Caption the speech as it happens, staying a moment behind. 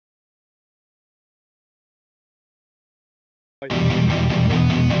Do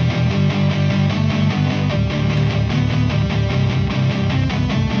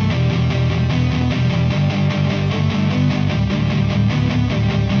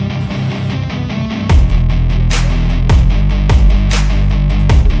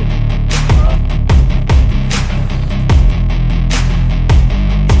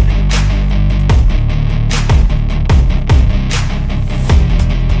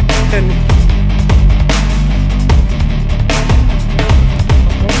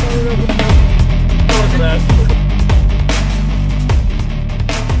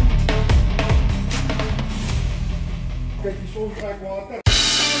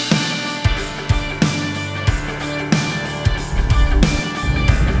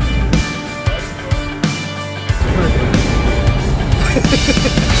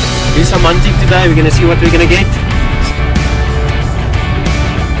some hunting today, we're gonna see what we're gonna get.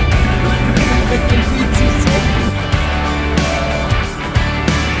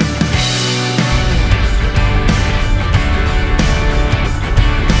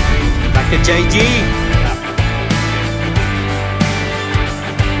 Like a JG.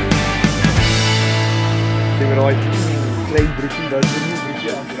 Klein broekie, dat is een nieuw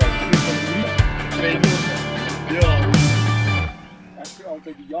broekie aan. Ja. Ik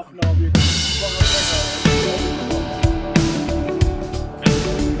altijd die jachtnaam weer.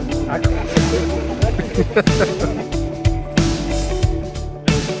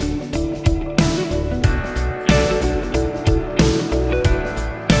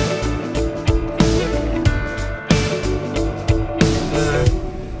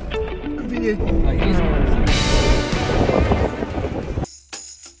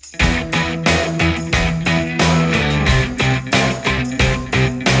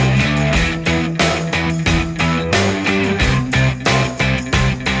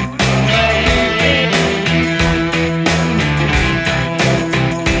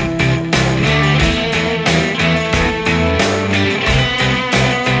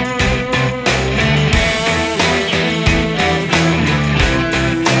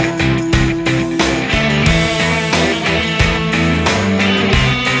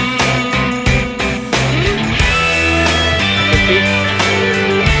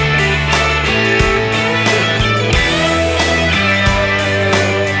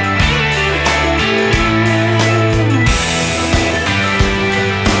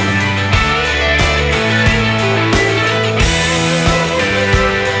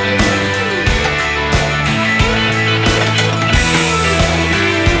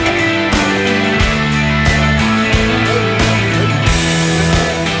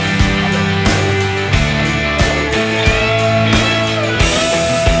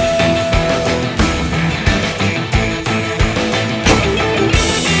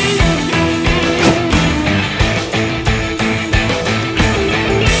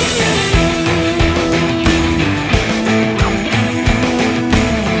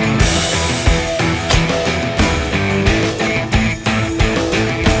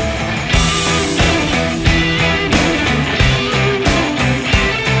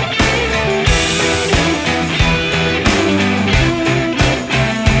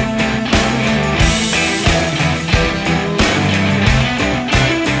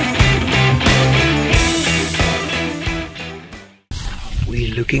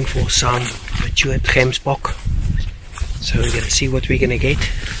 Looking for some matured Gemsbok, so we're gonna see what we're gonna get.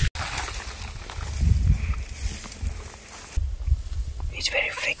 It's very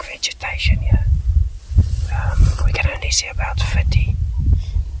thick vegetation here. We can only see about 50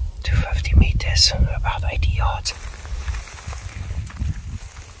 to 50 meters, about 80 yards.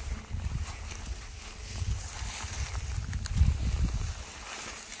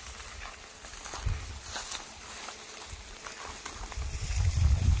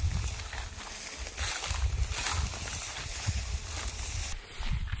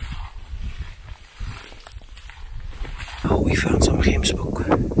 Oh, we found some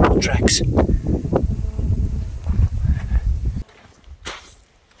Gemsbok tracks.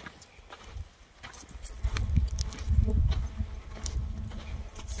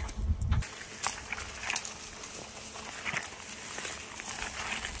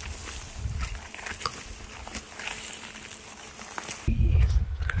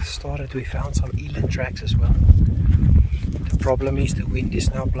 We found some eland tracks as well. The problem is the wind is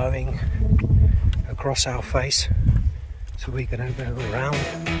now blowing across our face, so we're gonna go around.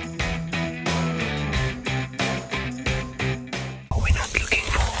 Oh, we're not looking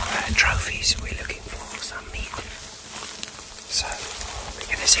for trophies, we're looking for some meat. So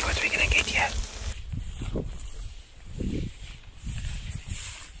we're gonna see what we're gonna get here.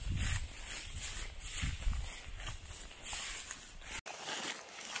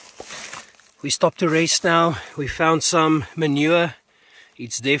 We stopped to rest now. We found some manure.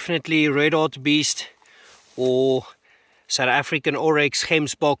 It's definitely red hot beast or South African Oryx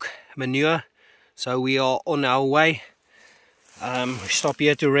Gemsbok manure. So we are on our way. We stop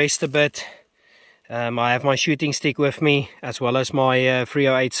here to rest a bit. I have my shooting stick with me as well as my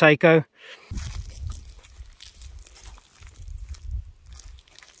 308 Seiko.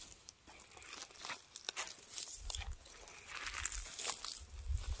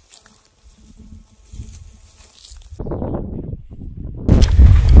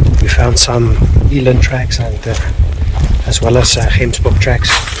 We found some eland tracks and as well as Gemsbok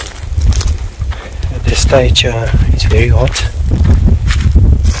tracks. At this stage it's very hot.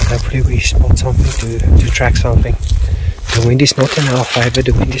 Hopefully we spot something to track something. The wind is not in our favor,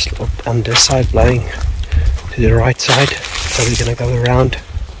 the wind is on this side blowing to the right side. So we're going to go around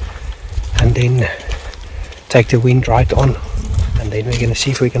and then take the wind right on, and then we're going to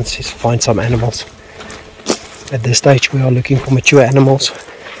see if we can find some animals. At this stage we are looking for mature animals.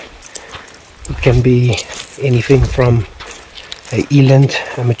 It can be anything from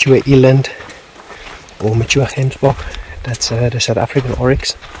a mature eland or mature Gemsbok. That's the South African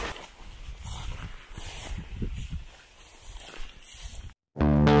Oryx.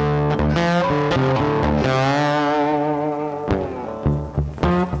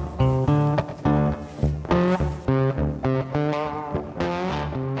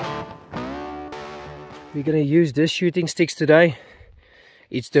 We're going to use this shooting sticks today.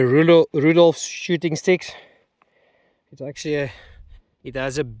 It's the Rudolph shooting sticks. It's actually it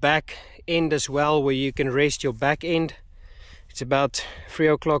has a back end as well where you can rest your back end. It's about 3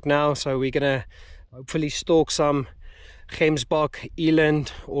 o'clock now, so we're gonna hopefully stalk some Gemsbok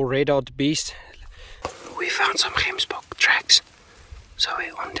eland or red hot beast. We found some Gemsbok tracks, so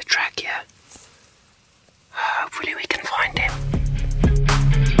we're on the track here. Hopefully we can find them.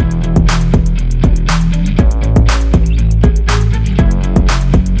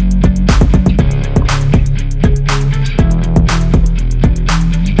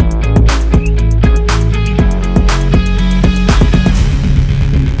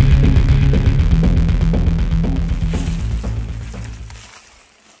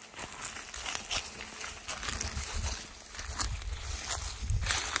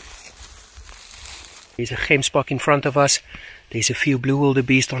 There's a Gemsbok in front of us. There's a few blue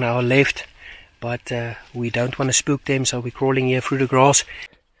wildebeest on our left, but we don't want to spook them, so we're crawling here through the grass.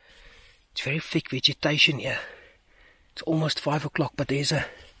 It's very thick vegetation here. It's almost 5 o'clock, but there's a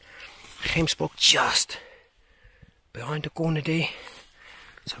Gemsbok just behind the corner there.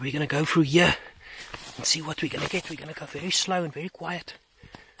 So we're going to go through here and see what we're going to get. We're going to go very slow and very quiet.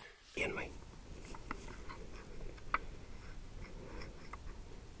 Ian, mate.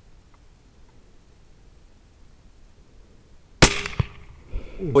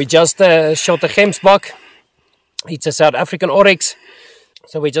 We just shot a Gemsbok. It's a South African Oryx,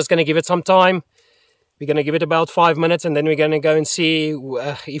 so we're just going to give it some time. We're going to give it about 5 minutes, and then we're going to go and see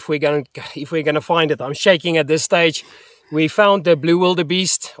if we're going to find it. I'm shaking at this stage. We found the blue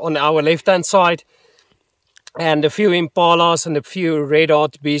wildebeest on our left-hand side, and a few impalas and a few red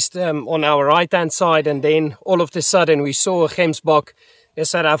hot beasts on our right-hand side. And then all of a sudden we saw a Gemsbok, a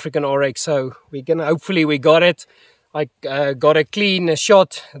South African Oryx. So hopefully we got it. I got a clean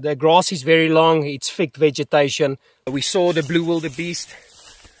shot. The grass is very long, it's thick vegetation. We saw the blue wildebeest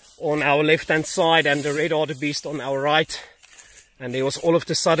on our left hand side and the red wildebeest on our right, and there was all of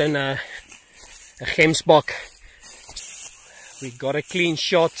a sudden a Gemsbok. We got a clean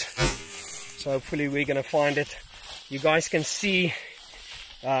shot, so hopefully we're gonna find it. You guys can see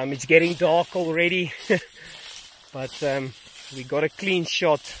it's getting dark already, but we got a clean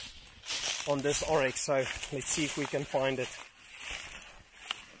shot on this Oryx, so let's see if we can find it.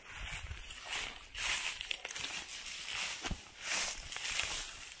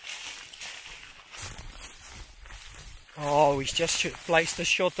 Oh, we just placed a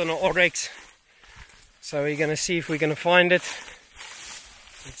shot on an Oryx, so we're gonna see if we're gonna find it.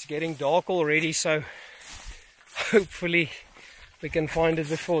 It's getting dark already, so hopefully we can find it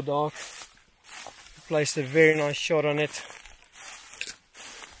before dark. We placed a very nice shot on it.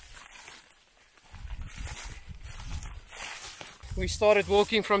 We started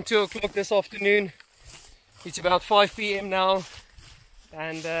walking from 2 o'clock this afternoon. It's about 5 p.m. now,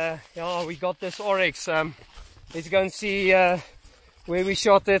 and yeah, we got this Oryx. Let's go and see where we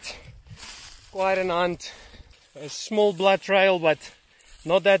shot it. Quite an hunt. A small blood trail, but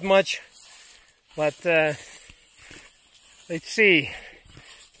not that much. But let's see.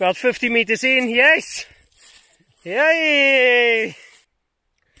 It's about 50 meters in. Yes! Yay!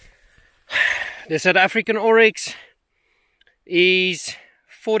 The South African Oryx is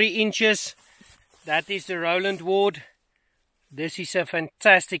 40 inches That is the Roland wart. This is a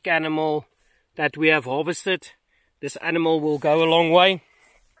fantastic animal that we have harvested. This animal will go a long way.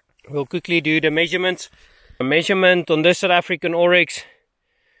 We'll quickly do the measurements. The measurement on this South African oryx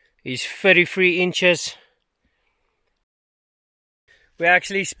is 33 inches. We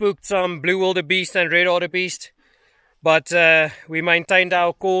actually spooked some blue wildebeest and red wildebeest, but we maintained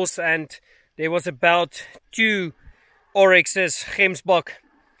our course, and there was about 2 oryxes, Gemsbok,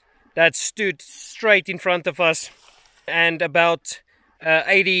 that stood straight in front of us, and about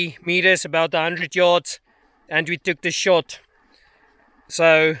 80 meters, about 100 yards, and we took the shot.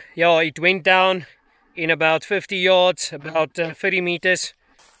 So yeah, it went down in about 50 yards, about 30 meters,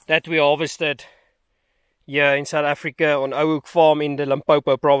 that we harvested here in South Africa on Waterbuck farm in the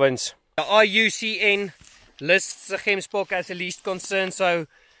Limpopo Province. The IUCN lists the Gemsbok as a least concern, so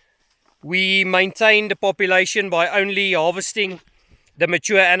we maintain the population by only harvesting the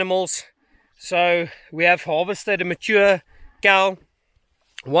mature animals. So we have harvested a mature cow.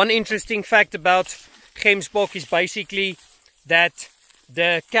 One interesting fact about Gemsbok is basically that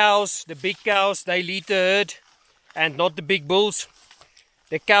the cows, the big cows, they lead the herd and not the big bulls.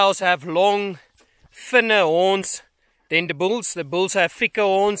 The cows have long, thinner horns than the bulls. The bulls have thicker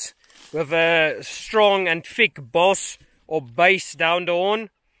horns with a strong and thick boss or base down the horn.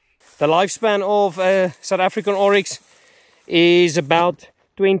 The lifespan of a South African oryx is about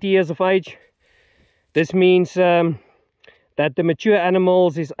 20 years of age. This means that the mature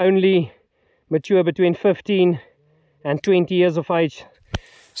animals is only mature between 15 and 20 years of age.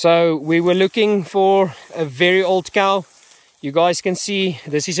 So we were looking for a very old cow. You guys can see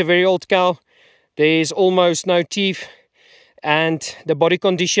this is a very old cow. There's almost no teeth, and the body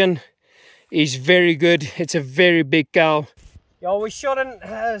condition is very good. It's a very big cow. Yeah, we shot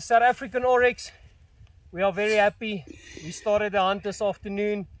a South African oryx. We are very happy. We started the hunt this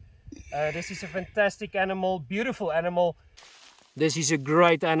afternoon. This is a fantastic animal, beautiful animal. This is a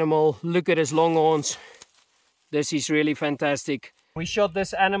great animal. Look at his long horns. This is really fantastic. We shot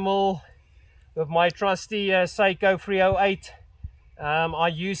this animal with my trusty Seiko 308. I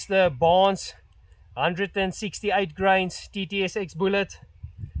used the Barnes 168 grains TTSX bullet.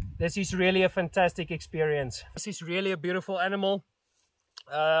 This is really a fantastic experience. This is really a beautiful animal.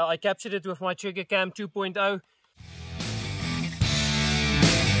 I captured it with my trigger cam 2.0.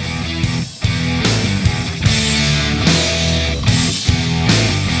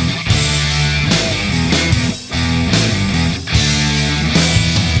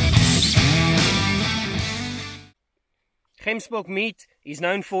 Gemsbok meat is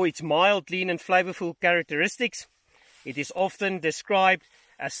known for its mild, lean and flavorful characteristics. It is often described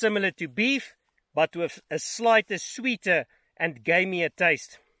as similar to beef, but with a slightly sweeter and gamier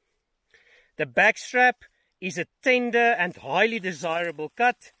taste. The backstrap is a tender and highly desirable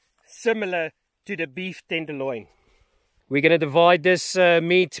cut, similar to the beef tenderloin. We're going to divide this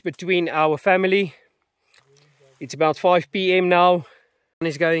meat between our family. It's about 5 p.m. now. The sun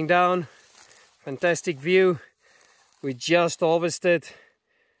is going down. Fantastic view. We just harvested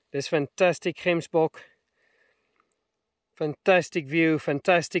this fantastic Gemsbok. Fantastic view,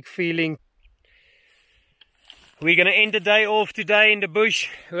 fantastic feeling. We're going to end the day off today in the bush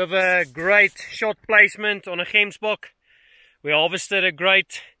with a great shot placement on a Gemsbok. We harvested a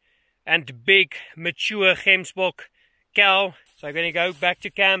great and big mature Gemsbok cow. So I'm going to go back to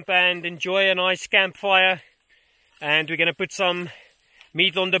camp and enjoy a nice campfire. And we're going to put some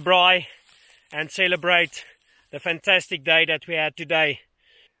meat on the braai and celebrate the fantastic day that we had today.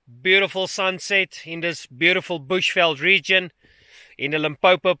 Beautiful sunset in this beautiful Bushveld region in the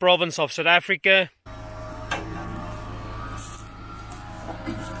Limpopo Province of South Africa.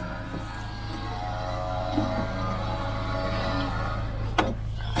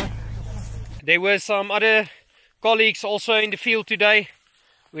 There were some other colleagues also in the field today.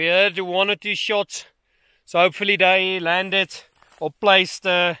 We heard 1 or 2 shots, so hopefully they landed or placed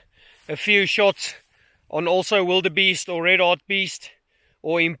a few shots on also wildebeest or red beast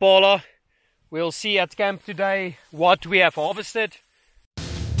or impala. We'll see at camp today what we have harvested.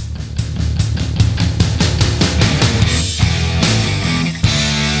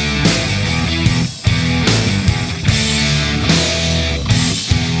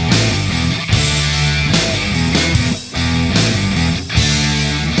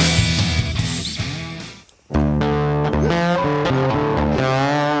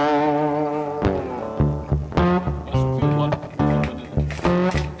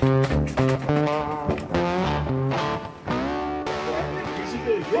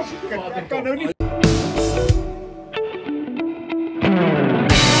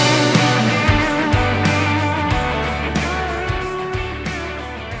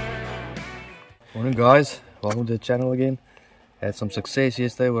 guys, welcome to the channel again. Had some success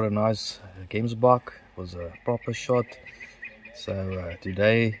yesterday with a nice Gemsbok. It was a proper shot. So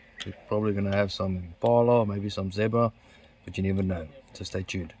today we're probably going to have some Impala or maybe some zebra, but you never know, so stay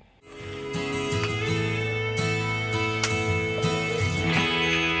tuned.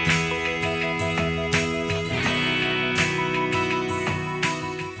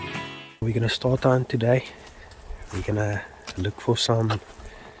 We're going to start on today. We're going to look for some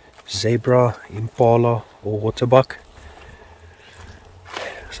zebra, Impala or Waterbuck.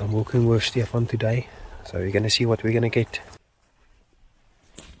 So I'm walking with Stefan today, so we're going to see what we're going to get.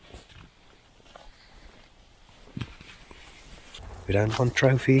 We don't want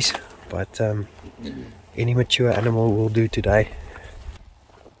trophies, but any mature animal will do today.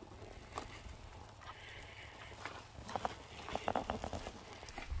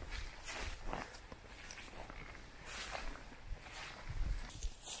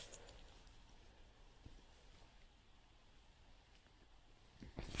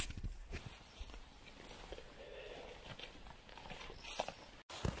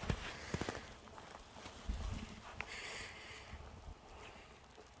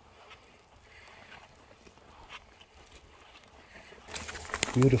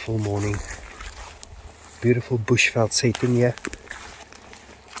 Beautiful morning, beautiful Bushveld setting here.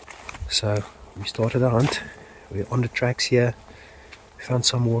 So we started a hunt. We're on the tracks here. We found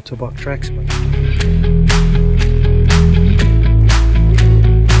some Waterbuck tracks.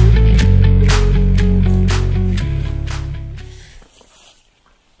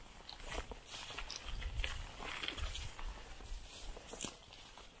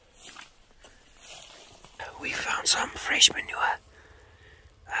 We found some fresh manure.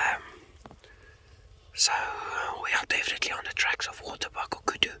 So we are definitely on the tracks of Waterbuck or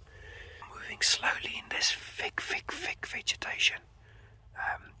kudu. Moving slowly in this thick vegetation.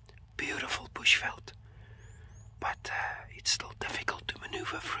 Beautiful bushveld, but it's still difficult to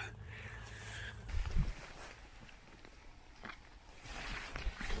maneuver through.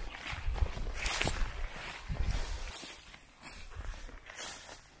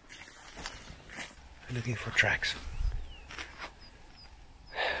 Looking for tracks.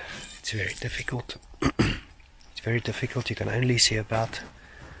 It's very difficult. It's very difficult. You can only see about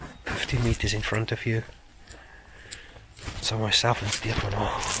 50 meters in front of you. So myself and Stefan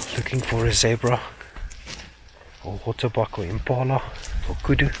are looking for a zebra or Waterbuck or Impala or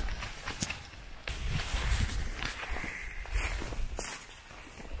kudu.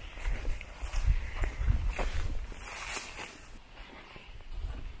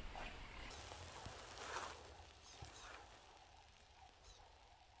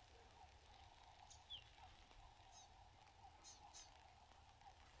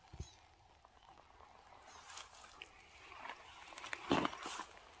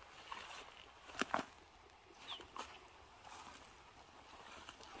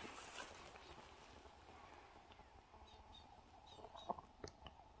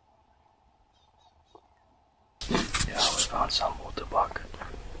 Found some Waterbuck,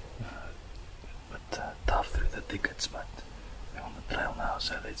 but tough through the thickets, but we're on the trail now,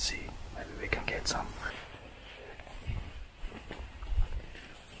 so let's see, maybe we can get some.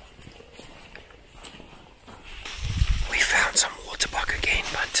 We found some Waterbuck again,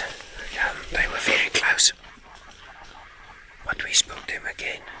 but they were very close, but we spooked them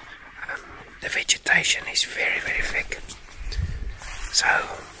again. The vegetation is very thick, so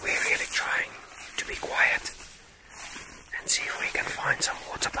we're really trying to be quiet and see if we can find some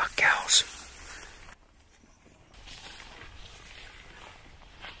Waterbuck cows.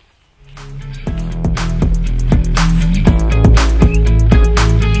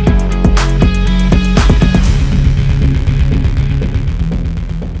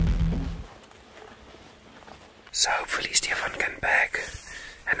 So hopefully Stefan can bag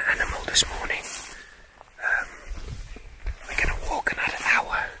an animal this morning. We're gonna walk another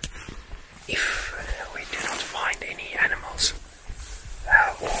hour if we do not find any animals,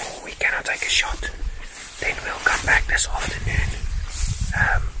 or we cannot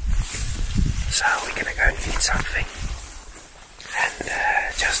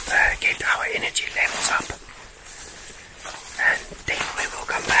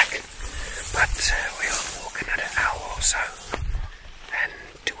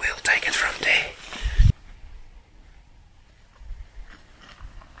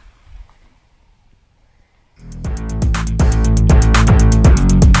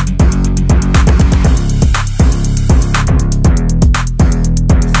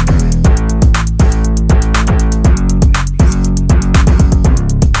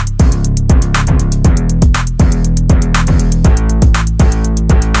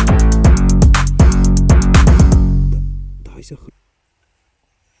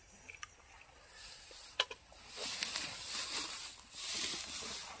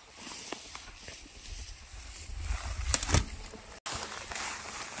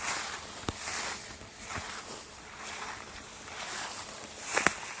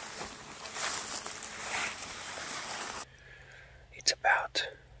about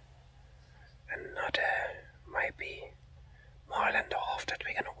another maybe mile and a half that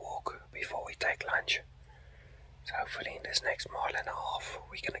we're gonna walk before we take lunch. So hopefully in this next mile and a half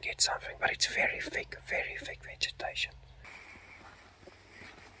we're gonna get something, but it's very thick vegetation.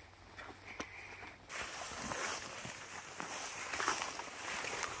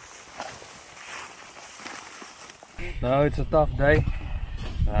 No, it's a tough day.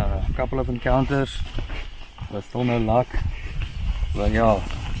 A couple of encounters, but still no luck. But yeah,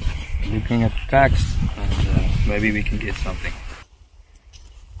 looking at the tracks, and maybe we can get something.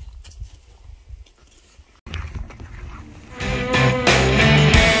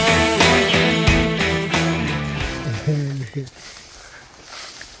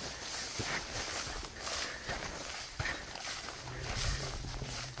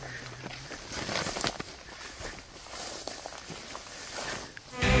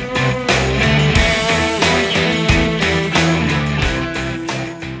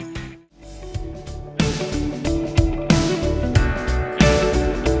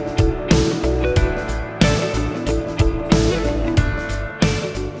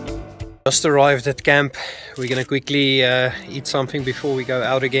 Just arrived at camp. We're gonna quickly eat something before we go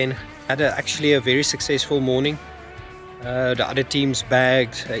out again. Had actually a very successful morning. The other teams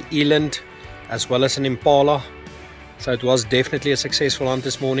bagged an eland as well as an impala, so it was definitely a successful hunt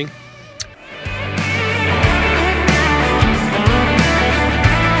this morning.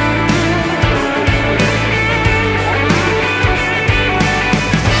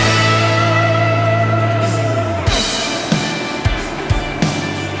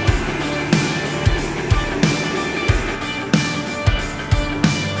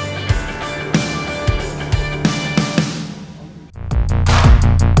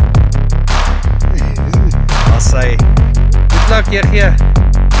 Say good luck, you're here.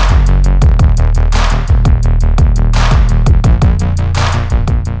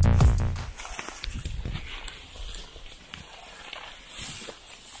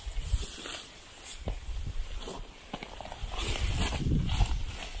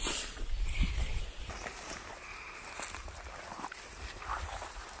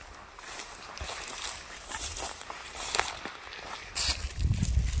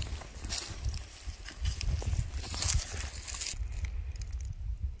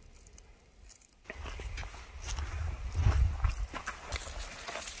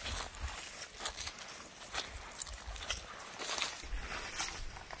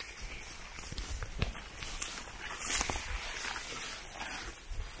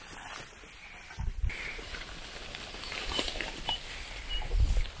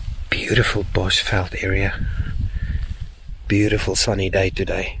 Beautiful Bushveld area. Beautiful sunny day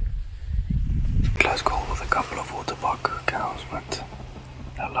today. Close call with a couple of Waterbuck cows, but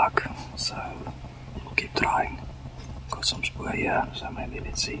no luck. So we'll keep trying. Got some spoor here, so maybe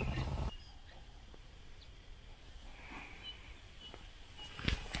let's see.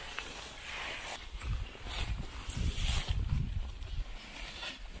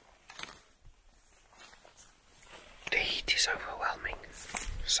 The heat is overwhelming,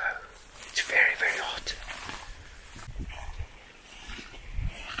 so it's very, very hot.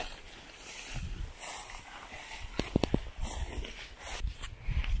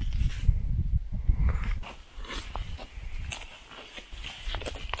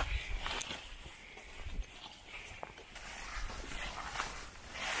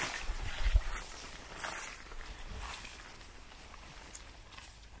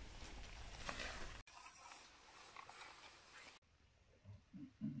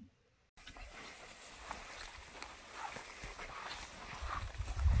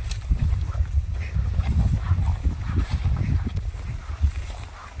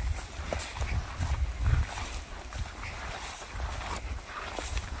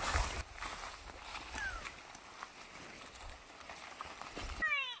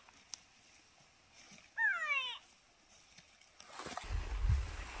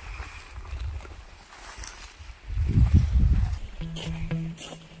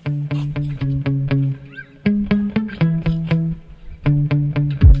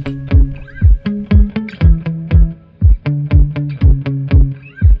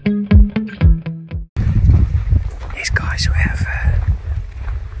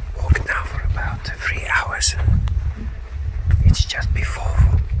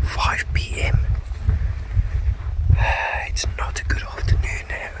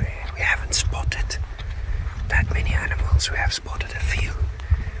 We have spotted a few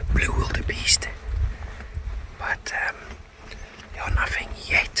blue wildebeest, but nothing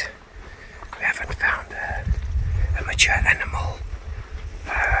yet. We haven't found a mature animal,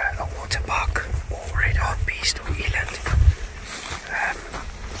 a waterbuck or red heart beast or eland.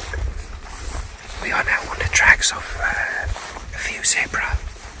 tracks of a few zebra,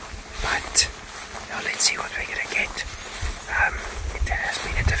 but let's see what we're gonna get. It has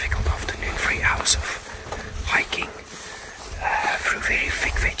been a difficult afternoon, 3 hours of hiking through very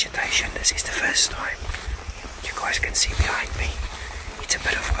thick vegetation. This is the first time. You guys can see behind me, it's a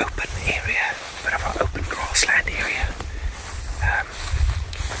bit of open area, a bit of an open grassland area.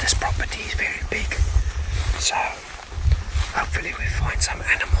 But this property is very big, so hopefully we find some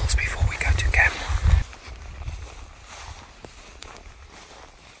animals before we go to camp.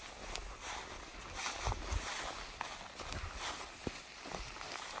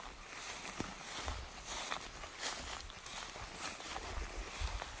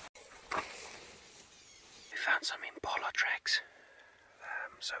 We found some impala tracks,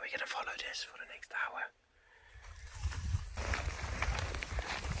 so we're gonna follow this for the next hour.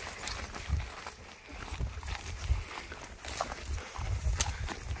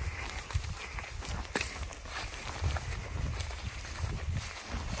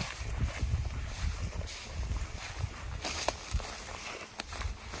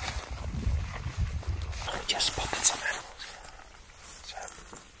 Just spotted some animals, so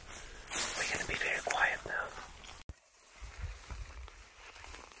we're going to be very quiet now.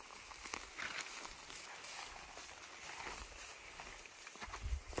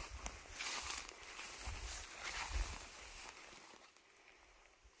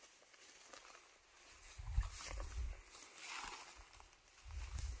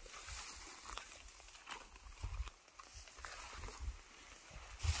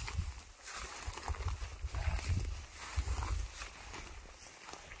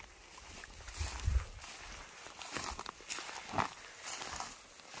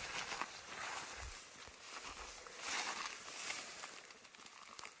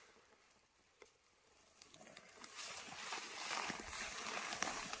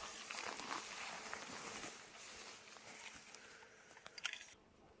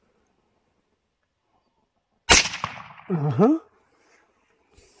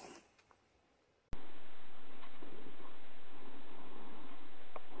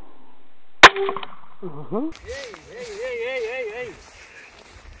 Hey.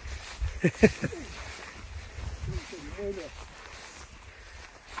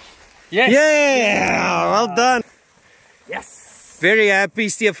 Yes. Yeah, well done. Yes. Very happy,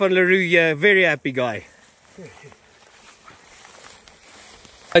 Stefan Leroux. Yeah, very happy guy.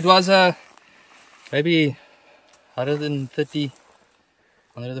 It was maybe 130,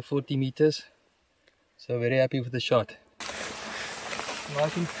 140 meters. So very happy with the shot.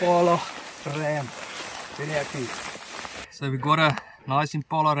 Nice Impala ram. Very happy. So we got a nice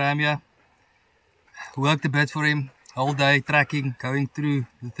Impala ram here. Worked a bit for him. Whole day tracking, going through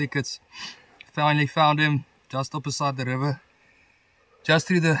the thickets. Finally found him just opposite the river. Just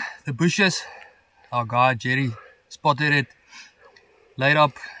through the bushes. Our guy Jerry spotted it. Laid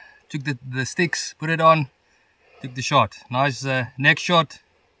up, took the sticks, put it on, took the shot. Nice neck shot.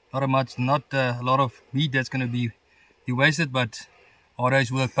 Not a lot of meat that's going to be wasted, but all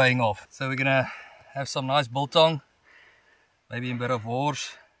day's work paying off. So we're going to have some nice biltong, maybe a bit of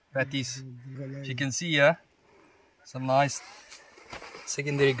horse patties. As you can see here, some nice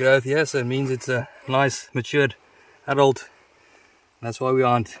secondary growth here, so it means it's a nice matured adult. That's why we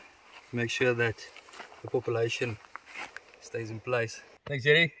hunt, to make sure that the population stays in place. Thanks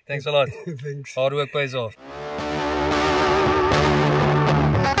Jerry, thanks a lot. Thanks. Hard work pays off.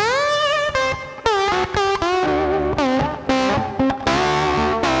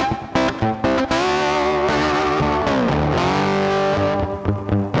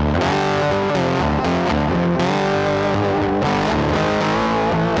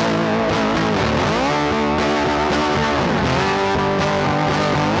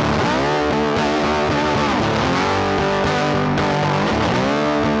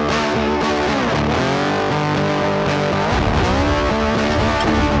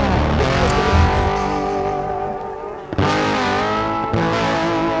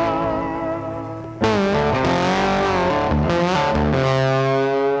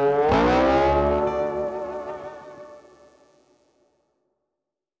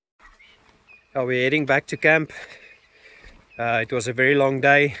 We're heading back to camp. It was a very long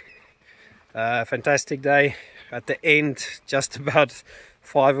day, fantastic day. At the end, just about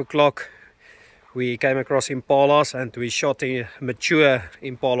 5 o'clock, we came across impalas and we shot a mature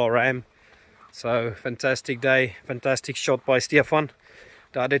impala ram. So fantastic day, fantastic shot by Stefan.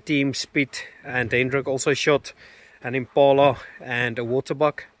 The other team, Spit and Hendrik, also shot an impala and a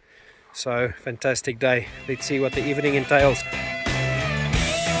waterbuck. So fantastic day. Let's see what the evening entails.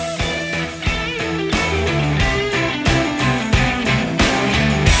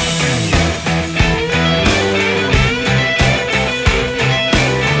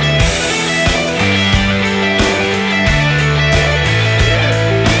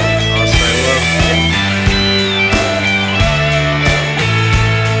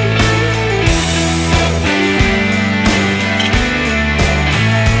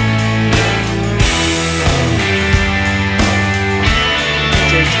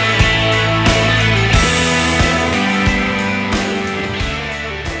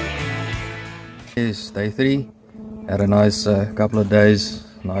 It's day 3. Had a nice couple of days.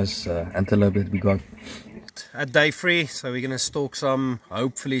 Nice antelope that we got. At day 3, so we're gonna stalk some,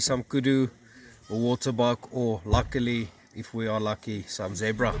 hopefully some kudu or waterbuck, or luckily, if we are lucky, some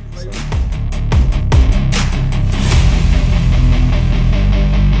zebra.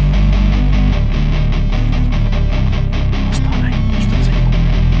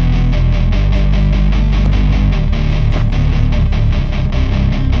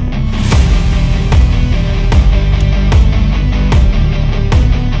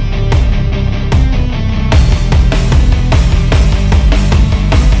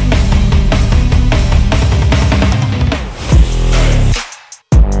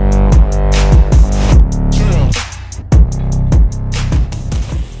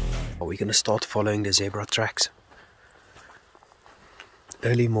 We're going to start following the zebra tracks.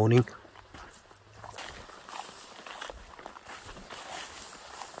 Early morning.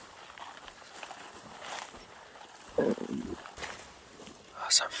 Oh,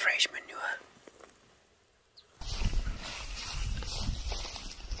 some fresh manure.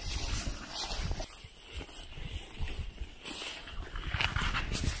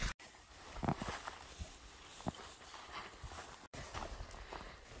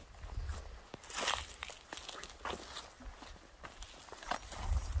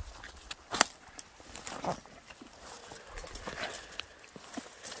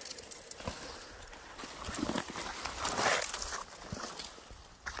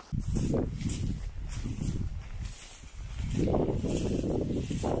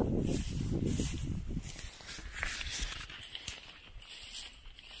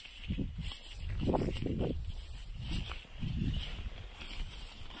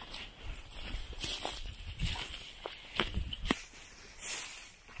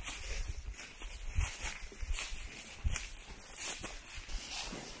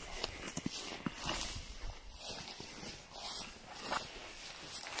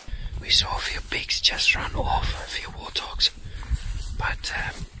 We saw a few pigs just run off, a few warthogs, but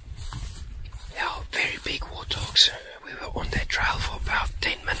yeah, very big warthogs. We were on their trail for about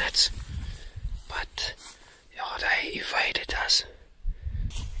 10 minutes, but yeah, they evaded us.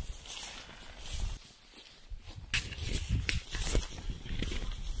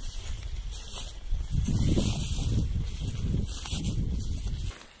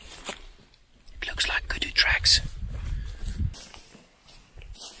 It looks like kudu tracks.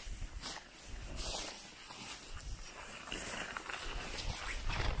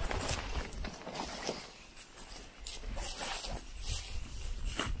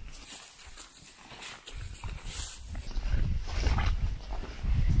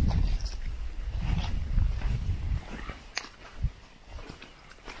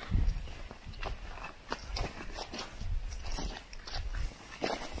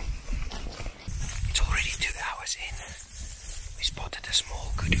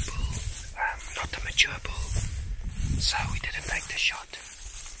 So we didn't take the shot.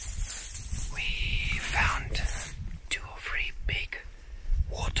 We found 2 or 3 big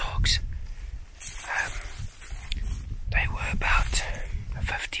warthogs. They were about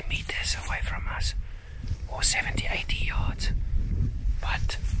 50 meters away from us, or 70, 80 yards.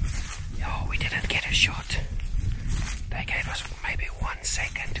 But yeah, we didn't get a shot. They gave us maybe 1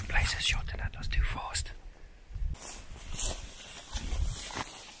 second to place a shot, and that was too fast.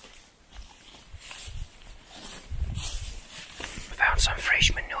 Found some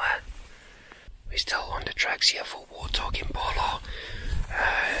fresh manure. We're still on the tracks here for Warthog, Impala,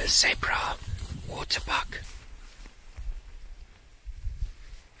 Zebra, Waterbuck.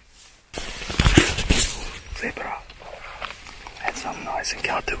 Zebra had some nice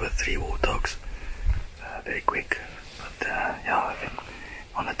encounter with 3 warthogs. Very quick, but yeah, I think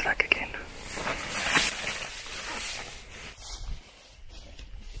on the track again.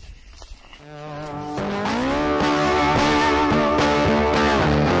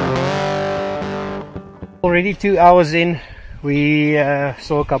 Already 2 hours in, we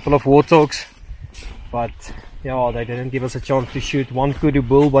saw a couple of warthogs, but yeah, they didn't give us a chance to shoot. 1 kudu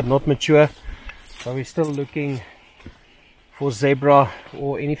bull, but not mature, so we're still looking for zebra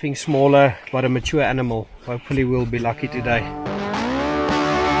or anything smaller but a mature animal. Hopefully we'll be lucky today.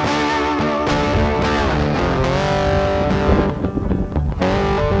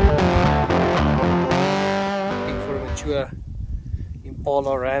 Looking for a mature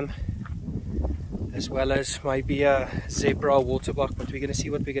impala ram, as well as maybe a zebra waterbuck, but we're going to see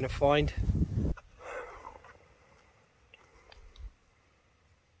what we're going to find.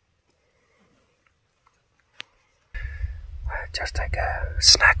 Just take a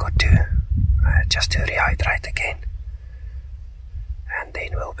snack or 2, just to rehydrate again, and then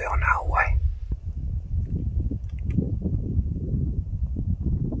we'll be on our way.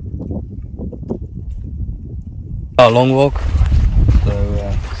 A long walk,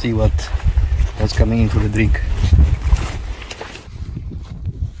 so see what's coming in for the drink.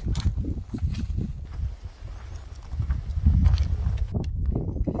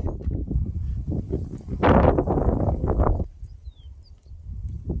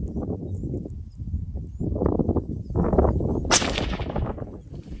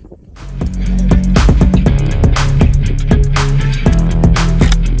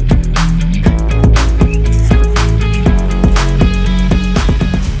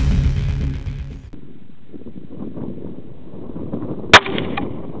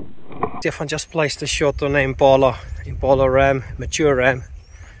 Stefan just placed a shot on an Impala ram, mature ram.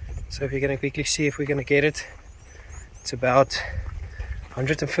 So we're going to quickly see if we're going to get it. It's about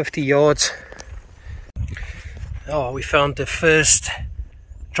 150 yards. Oh, we found the first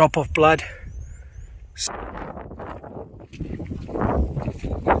drop of blood.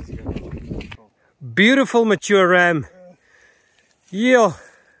 Beautiful mature ram. Yeah.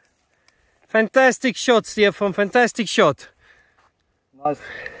 Fantastic shot, Stefan. Fantastic shot. Nice.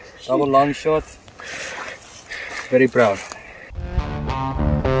 Double long shot. Very proud.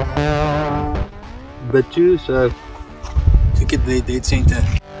 But two, so took it the dead center.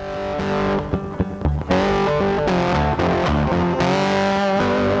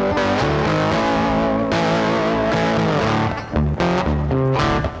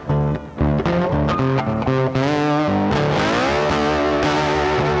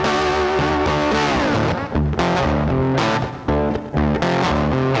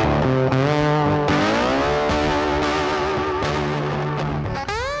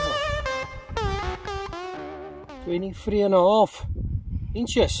 Three and a half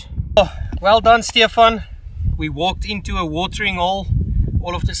inches. Oh, well done, Stefan. We walked into a watering hole.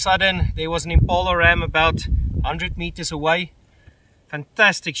 All of a sudden there was an Impala ram about 100 meters away.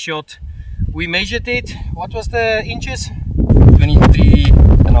 Fantastic shot. We measured it. What was the inches? 23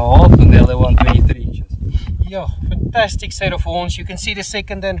 and a half, and the other one 23 inches. Yeah, fantastic set of horns. You can see the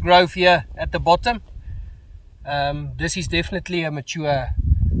second end growth here at the bottom. This is definitely a mature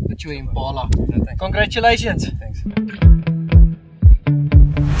Impala. No, congratulations. Thanks.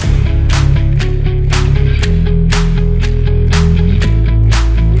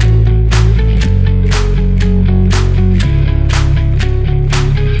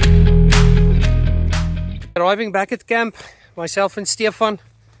 Arriving back at camp, myself and Stefan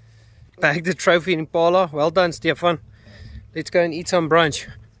bagged the trophy Impala. Well done, Stefan. Let's go and eat some brunch.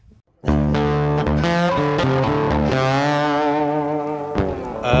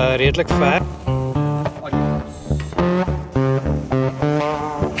 Redelijk ver.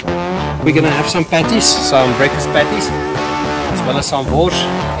 We're gonna have some patties, some breakfast patties, as well as some borscht,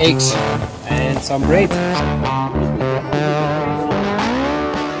 eggs, and some bread.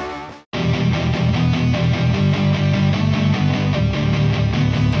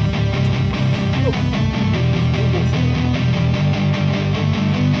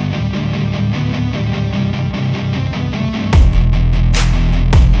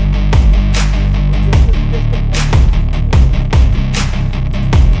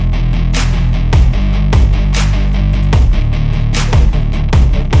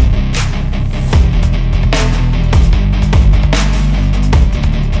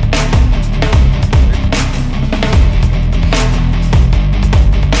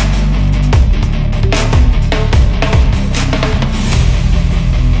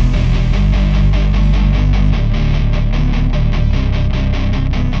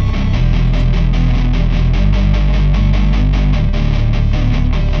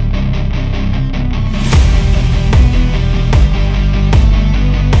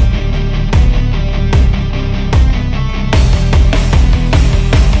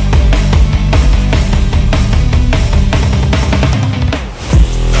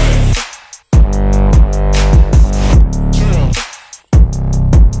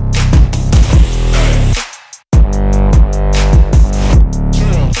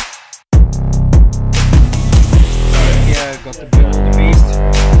 Got the beast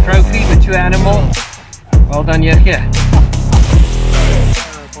trophy, mature animal. Well done, here.